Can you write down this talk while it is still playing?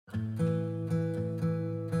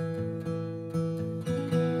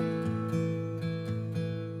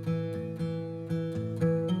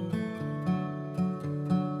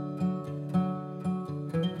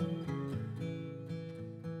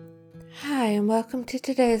and welcome to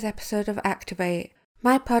today's episode of Activate,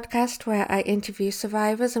 my podcast where I interview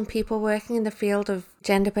survivors and people working in the field of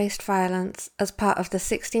gender-based violence as part of the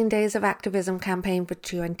 16 Days of Activism campaign for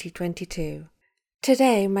 2022.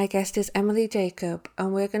 Today, my guest is Emily Jacob,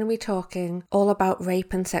 and we're going to be talking all about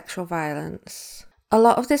rape and sexual violence. A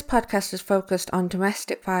lot of this podcast is focused on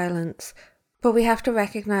domestic violence, but we have to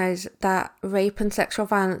recognise that rape and sexual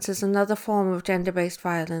violence is another form of gender-based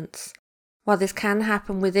violence. While this can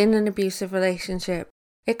happen within an abusive relationship,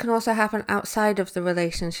 it can also happen outside of the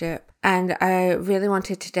relationship, and I really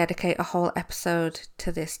wanted to dedicate a whole episode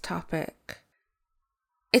to this topic.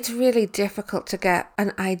 It's really difficult to get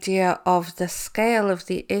an idea of the scale of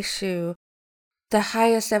the issue. The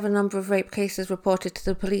highest ever number of rape cases reported to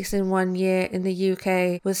the police in 1 year in the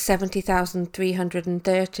UK was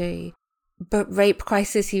 70,330. But Rape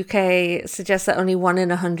Crisis UK suggests that only 1 in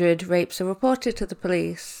 100 rapes are reported to the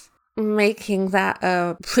police, making that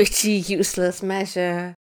a pretty useless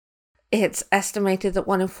measure. It's estimated that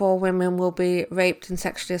 1 in 4 women will be raped and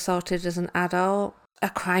sexually assaulted as an adult. A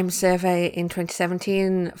crime survey in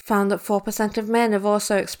 2017 found that 4% of men have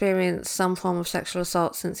also experienced some form of sexual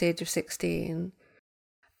assault since the age of 16.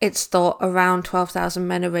 It's thought around 12,000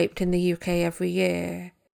 men are raped in the UK every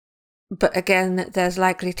year. But again, there's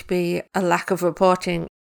likely to be a lack of reporting.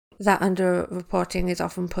 That underreporting is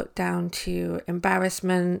often put down to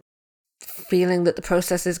embarrassment, feeling that the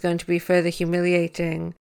process is going to be further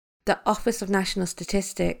humiliating. The Office of National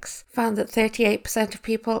Statistics found that 38% of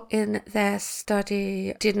people in their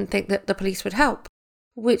study didn't think that the police would help,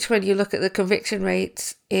 which when you look at the conviction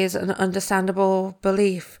rates is an understandable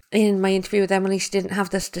belief. In my interview with Emily, she didn't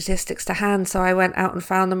have the statistics to hand, so I went out and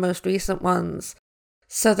found the most recent ones.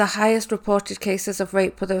 So the highest reported cases of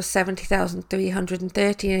rape were those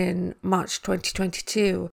 70,330 in March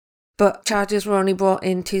 2022, but charges were only brought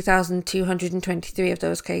in 2,223 of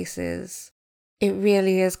those cases. It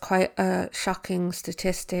really is quite a shocking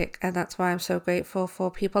statistic, and that's why I'm so grateful for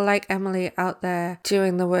people like Emily out there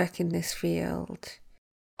doing the work in this field.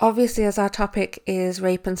 Obviously, as our topic is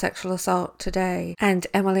rape and sexual assault today, and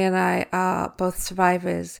Emily and I are both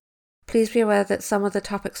survivors, please be aware that some of the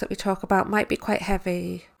topics that we talk about might be quite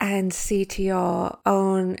heavy, and see to your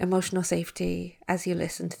own emotional safety as you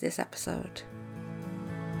listen to this episode.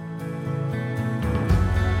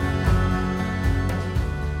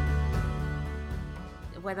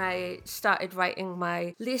 When I started writing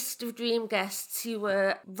my list of dream guests, you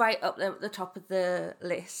were right up there at the top of the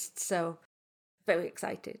list, so very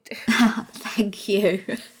excited. Thank you.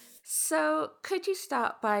 So could you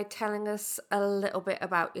start by telling us a little bit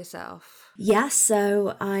about yourself? Yeah,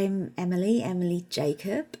 so I'm Emily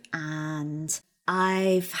Jacob, and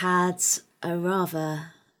I've had a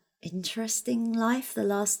rather interesting life the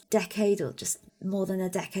last decade, or just more than a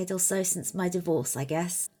decade or so since my divorce, I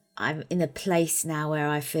guess. I'm in a place now where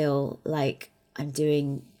I feel like I'm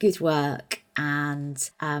doing good work and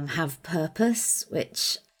have purpose,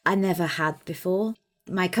 which I never had before.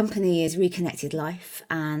 My company is Reconnected Life,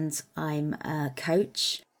 and I'm a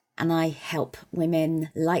coach, and I help women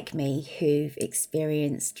like me who've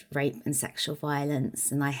experienced rape and sexual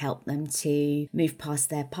violence, and I help them to move past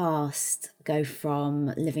their past, go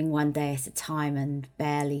from living one day at a time and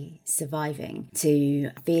barely surviving to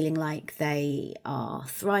feeling like they are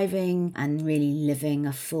thriving and really living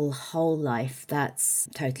a full whole life that's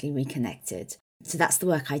totally reconnected. So that's the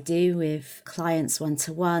work I do with clients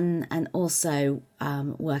one-to-one, and also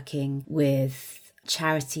working with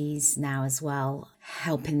charities now as well,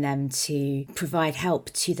 helping them to provide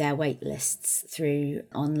help to their wait lists through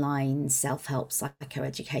online self-help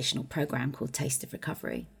psychoeducational program called Taste of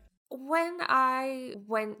Recovery. When I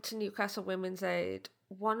went to Newcastle Women's Aid,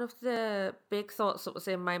 one of the big thoughts that was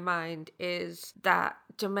in my mind is that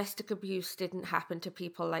domestic abuse didn't happen to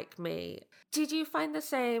people like me. Did you find the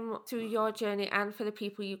same through your journey and for the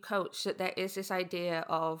people you coach, that there is this idea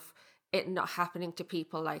of it not happening to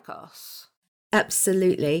people like us?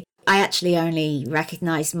 Absolutely. I actually only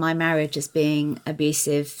recognised my marriage as being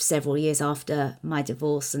abusive several years after my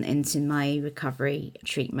divorce and into my recovery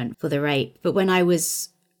treatment for the rape. But when I was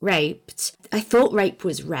raped, I thought rape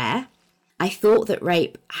was rare. I thought that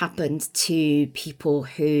rape happened to people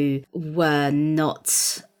who were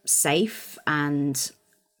not safe and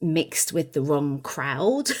mixed with the wrong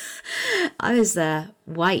crowd. I was a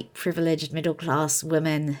white, privileged, middle-class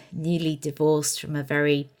woman, newly divorced from a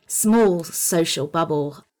very small social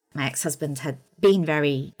bubble. My ex-husband had been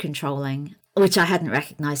very controlling, which I hadn't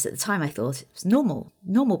recognised at the time. I thought it was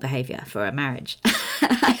normal behaviour for a marriage.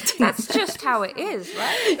 That's just how it is,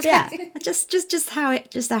 right? Yeah, just how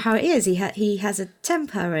it is. He has a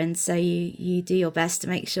temper, and so you do your best to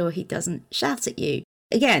make sure he doesn't shout at you.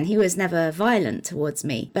 Again, he was never violent towards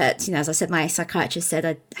me. But, as I said, my psychiatrist said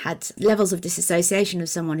I had levels of disassociation of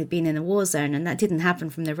someone who'd been in a war zone, and that didn't happen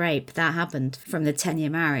from the rape. That happened from the 10-year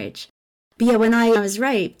marriage. But yeah, when I was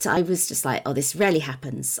raped, I was just like, oh, this rarely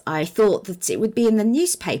happens. I thought that it would be in the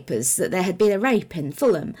newspapers that there had been a rape in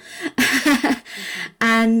Fulham.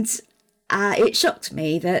 And it shocked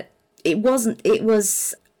me that it wasn't. It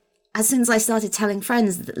was, as soon as I started telling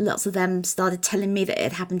friends, lots of them started telling me that it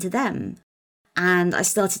had happened to them. And I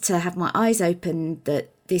started to have my eyes open that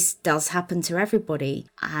this does happen to everybody.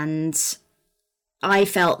 And I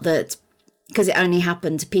felt that because it only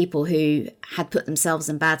happened to people who had put themselves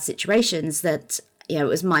in bad situations, that, it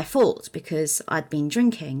was my fault because I'd been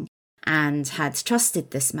drinking and had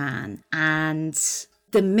trusted this man. And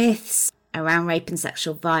the myths around rape and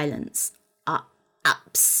sexual violence are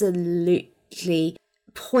absolutely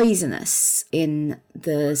poisonous in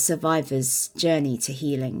the survivor's journey to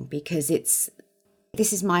healing, because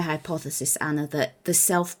this is my hypothesis, Anna, that the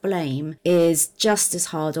self-blame is just as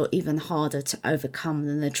hard or even harder to overcome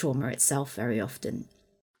than the trauma itself very often.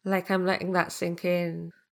 Like, I'm letting that sink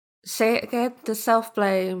in. Say it again, the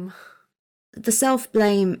self-blame. The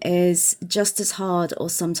self-blame is just as hard or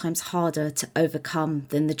sometimes harder to overcome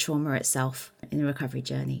than the trauma itself in the recovery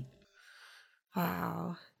journey.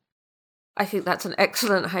 Wow. I think that's an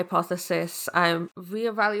excellent hypothesis. I'm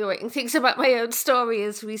reevaluating things about my own story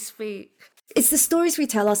as we speak. It's the stories we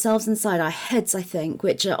tell ourselves inside our heads, I think,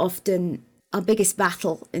 which are often our biggest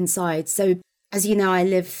battle inside. So, as you know, I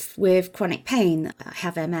live with chronic pain. I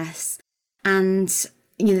have MS. And,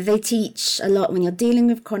 they teach a lot when you're dealing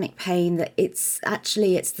with chronic pain that it's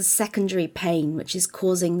the secondary pain which is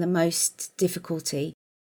causing the most difficulty.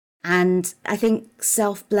 And I think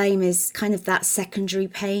self-blame is kind of that secondary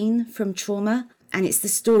pain from trauma. And it's the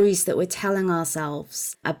stories that we're telling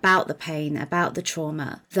ourselves about the pain, about the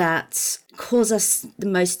trauma, that cause us the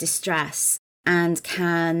most distress and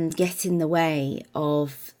can get in the way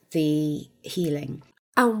of the healing.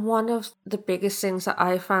 And one of the biggest things that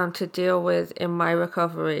I found to deal with in my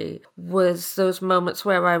recovery was those moments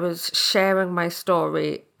where I was sharing my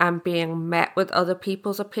story and being met with other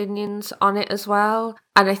people's opinions on it as well.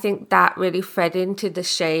 And I think that really fed into the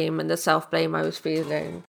shame and the self-blame I was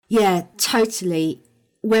feeling. Yeah, totally.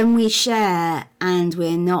 When we share and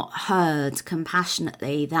we're not heard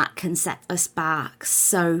compassionately, that can set us back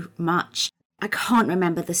so much. I can't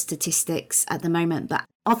remember the statistics at the moment, but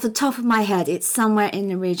off the top of my head, it's somewhere in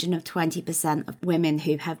the region of 20% of women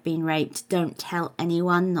who have been raped don't tell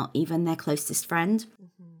anyone, not even their closest friend.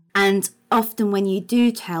 Mm-hmm. And often when you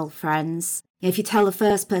do tell friends, if you tell the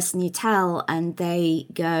first person you tell and they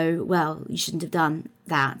go, well, you shouldn't have done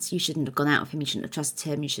that, you shouldn't have gone out with him, you shouldn't have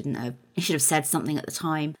trusted him, you should have said something at the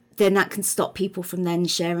time, then that can stop people from then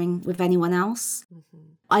sharing with anyone else. Mm-hmm.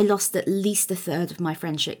 I lost at least a third of my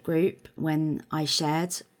friendship group when I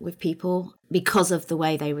shared with people because of the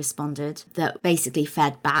way they responded, that basically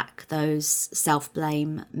fed back those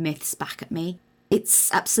self-blame myths back at me.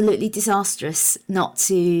 It's absolutely disastrous not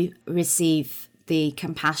to receive the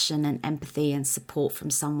compassion and empathy and support from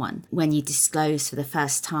someone when you disclose for the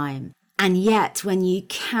first time. And yet, when you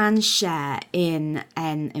can share in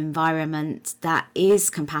an environment that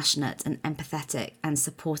is compassionate and empathetic and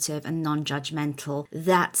supportive and non-judgmental,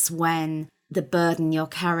 that's when the burden you're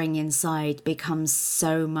carrying inside becomes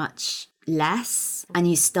so much less, and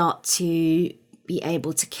you start to be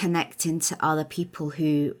able to connect into other people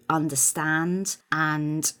who understand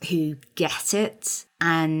and who get it,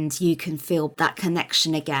 and you can feel that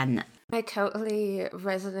connection again. I totally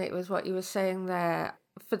resonate with what you were saying there.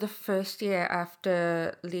 For the first year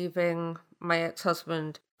after leaving my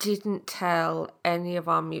ex-husband, didn't tell any of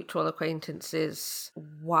our mutual acquaintances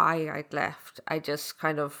why I'd left. I just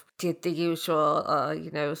kind of did the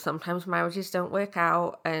usual, sometimes marriages don't work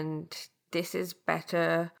out and this is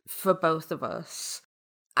better for both of us.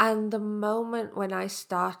 And the moment when I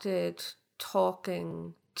started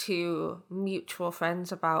talking to mutual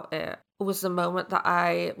friends about it was the moment that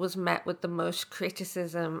I was met with the most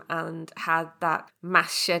criticism and had that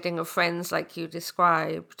mass shedding of friends like you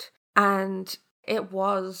described. And it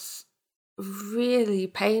was really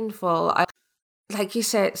painful. Like you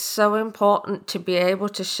said, it's so important to be able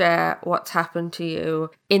to share what's happened to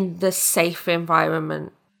you in the safe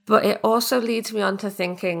environment. But it also leads me on to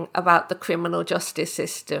thinking about the criminal justice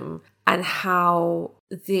system and how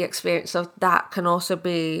the experience of that can also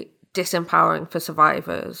be disempowering for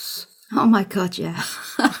survivors. Oh my God, yeah.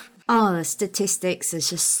 The statistics are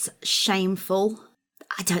just shameful.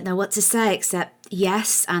 I don't know what to say except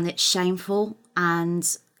yes, and it's shameful and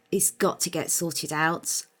it's got to get sorted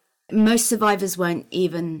out. Most survivors won't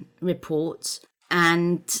even report.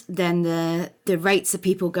 And then the rates of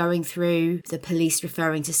people going through, the police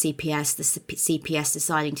referring to CPS, the CPS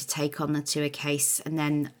deciding to take on the Tuohy case and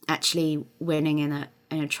then actually winning in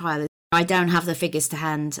a trial. I don't have the figures to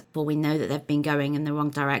hand, but we know that they've been going in the wrong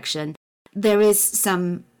direction. There is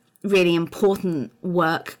some really important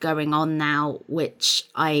work going on now, which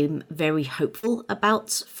I'm very hopeful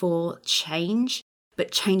about for change,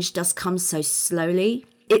 but change does come so slowly.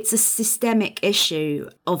 It's a systemic issue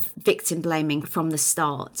of victim blaming from the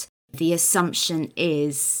start. The assumption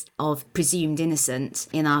is of presumed innocent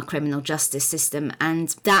in our criminal justice system,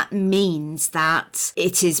 and that means that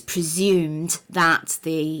it is presumed that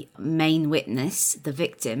the main witness, the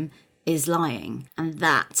victim, is lying. And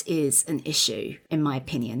that is an issue, in my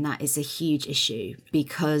opinion. That is a huge issue,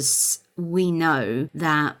 because we know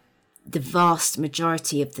that the vast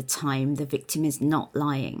majority of the time the victim is not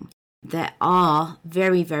lying. There are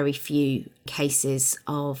very, very few cases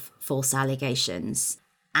of false allegations,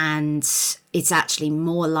 and it's actually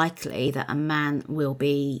more likely that a man will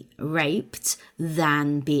be raped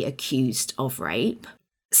than be accused of rape.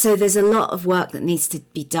 So there's a lot of work that needs to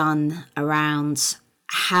be done around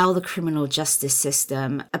how the criminal justice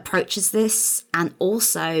system approaches this, and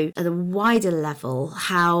also at a wider level,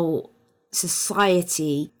 how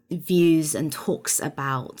society views and talks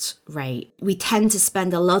about rape. We tend to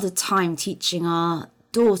spend a lot of time teaching our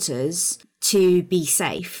daughters to be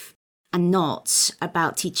safe and not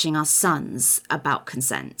about teaching our sons about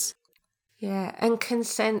consent. Yeah, and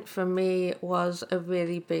consent for me was a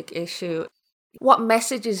really big issue. What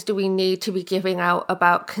messages do we need to be giving out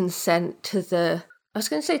about consent to the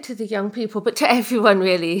young people, but to everyone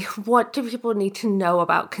really? What do people need to know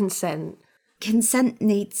about consent? Consent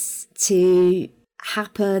needs to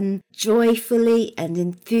happen joyfully and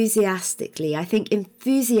enthusiastically. I think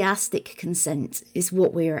enthusiastic consent is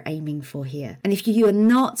what we are aiming for here. And if you are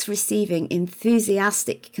not receiving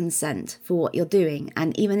enthusiastic consent for what you're doing,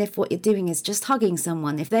 and even if what you're doing is just hugging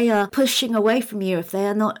someone, if they are pushing away from you, if they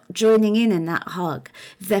are not joining in that hug,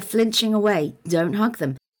 if they're flinching away, don't hug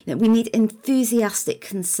them. We need enthusiastic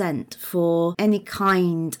consent for any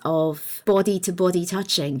kind of body-to-body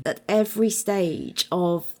touching at every stage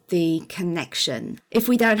of the connection. If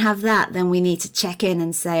we don't have that, then we need to check in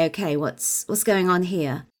and say, okay, what's going on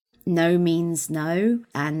here? No means no,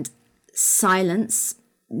 and silence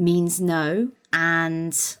means no,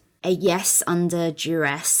 and a yes under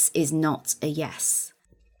duress is not a yes.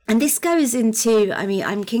 And this goes into,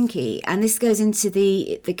 I'm kinky, and this goes into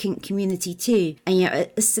the kink community too. And,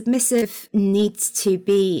 a submissive needs to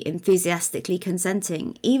be enthusiastically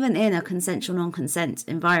consenting, even in a consensual non-consent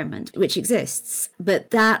environment, which exists. But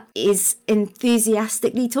that is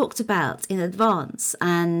enthusiastically talked about in advance.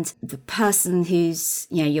 And the person who's,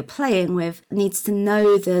 you're playing with needs to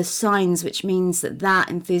know the signs, which means that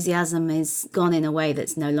enthusiasm is gone in a way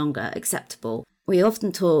that's no longer acceptable. We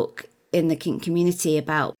often talk in the kink community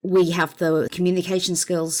about we have the communication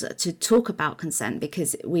skills to talk about consent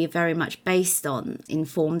because we are very much based on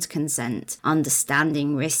informed consent,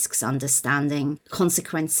 understanding risks, understanding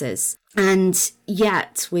consequences. And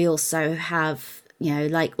yet we also have,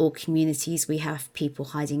 like all communities, we have people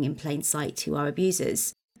hiding in plain sight who are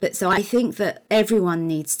abusers. But so I think that everyone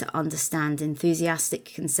needs to understand enthusiastic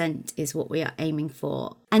consent is what we are aiming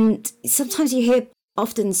for. And sometimes you hear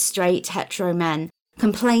often straight hetero men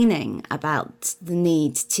complaining about the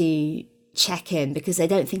need to check in because they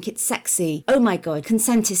don't think it's sexy. Oh my God,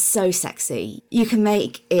 consent is so sexy. You can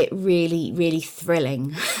make it really, really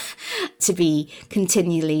thrilling to be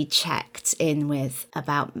continually checked in with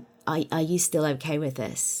about, are you still okay with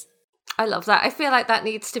this? I love that. I feel like that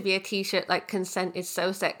needs to be a t-shirt, like consent is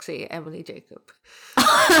so sexy, Emily Jacob.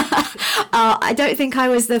 I don't think I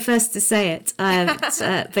was the first to say it,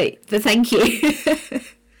 but thank you.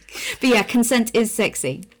 But yeah, consent is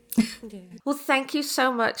sexy. Yeah. Well, thank you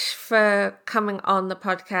so much for coming on the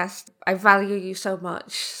podcast. I value you so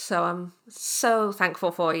much, so I'm so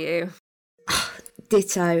thankful for you.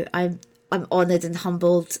 Ditto. I'm honoured and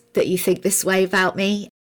humbled that you think this way about me.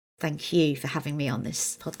 Thank you for having me on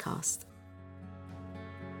this podcast.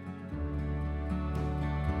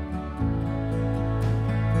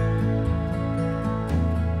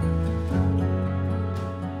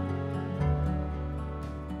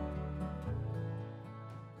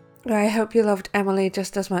 I hope you loved Emily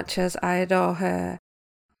just as much as I adore her.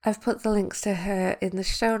 I've put the links to her in the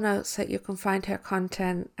show notes so that you can find her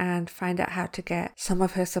content and find out how to get some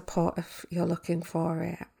of her support if you're looking for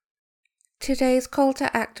it. Today's call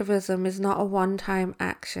to activism is not a one-time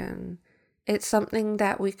action. It's something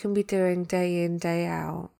that we can be doing day in, day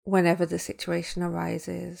out, whenever the situation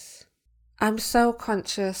arises. I'm so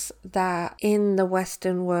conscious that in the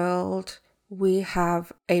Western world, We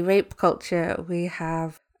have a rape culture. We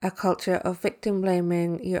have a culture of victim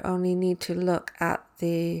blaming. You only need to look at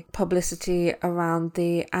the publicity around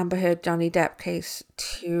the Amber Heard Johnny Depp case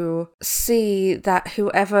to see that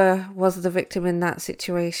whoever was the victim in that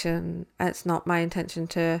situation, it's not my intention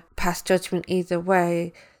to pass judgment either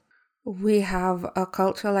way. We have a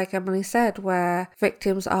culture, like Emily said, where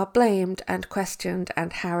victims are blamed and questioned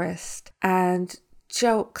and harassed, and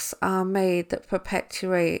jokes are made that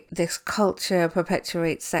perpetuate this culture,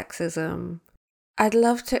 perpetuate sexism. I'd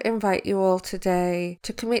love to invite you all today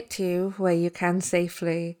to commit to, where you can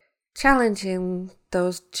safely, challenging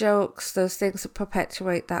those jokes, those things that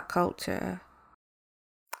perpetuate that culture.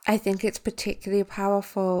 I think it's particularly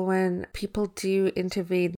powerful when people do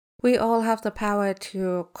intervene. We all have the power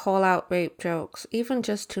to call out rape jokes, even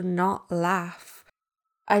just to not laugh.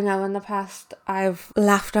 I know in the past I've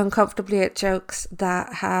laughed uncomfortably at jokes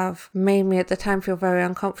that have made me at the time feel very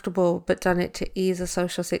uncomfortable, but done it to ease a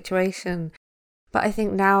social situation. But I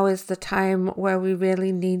think now is the time where we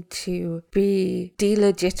really need to be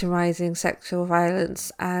delegitimizing sexual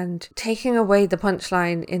violence and taking away the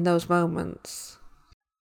punchline in those moments.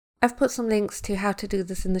 I've put some links to how to do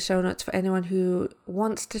this in the show notes for anyone who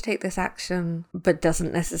wants to take this action but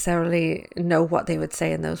doesn't necessarily know what they would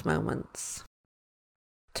say in those moments.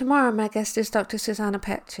 Tomorrow my guest is Dr. Susanna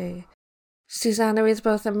Petche. Susanna is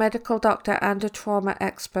both a medical doctor and a trauma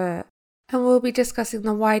expert, and we'll be discussing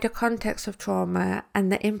the wider context of trauma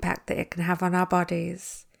and the impact that it can have on our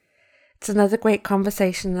bodies. It's another great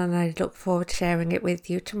conversation, and I look forward to sharing it with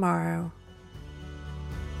you tomorrow.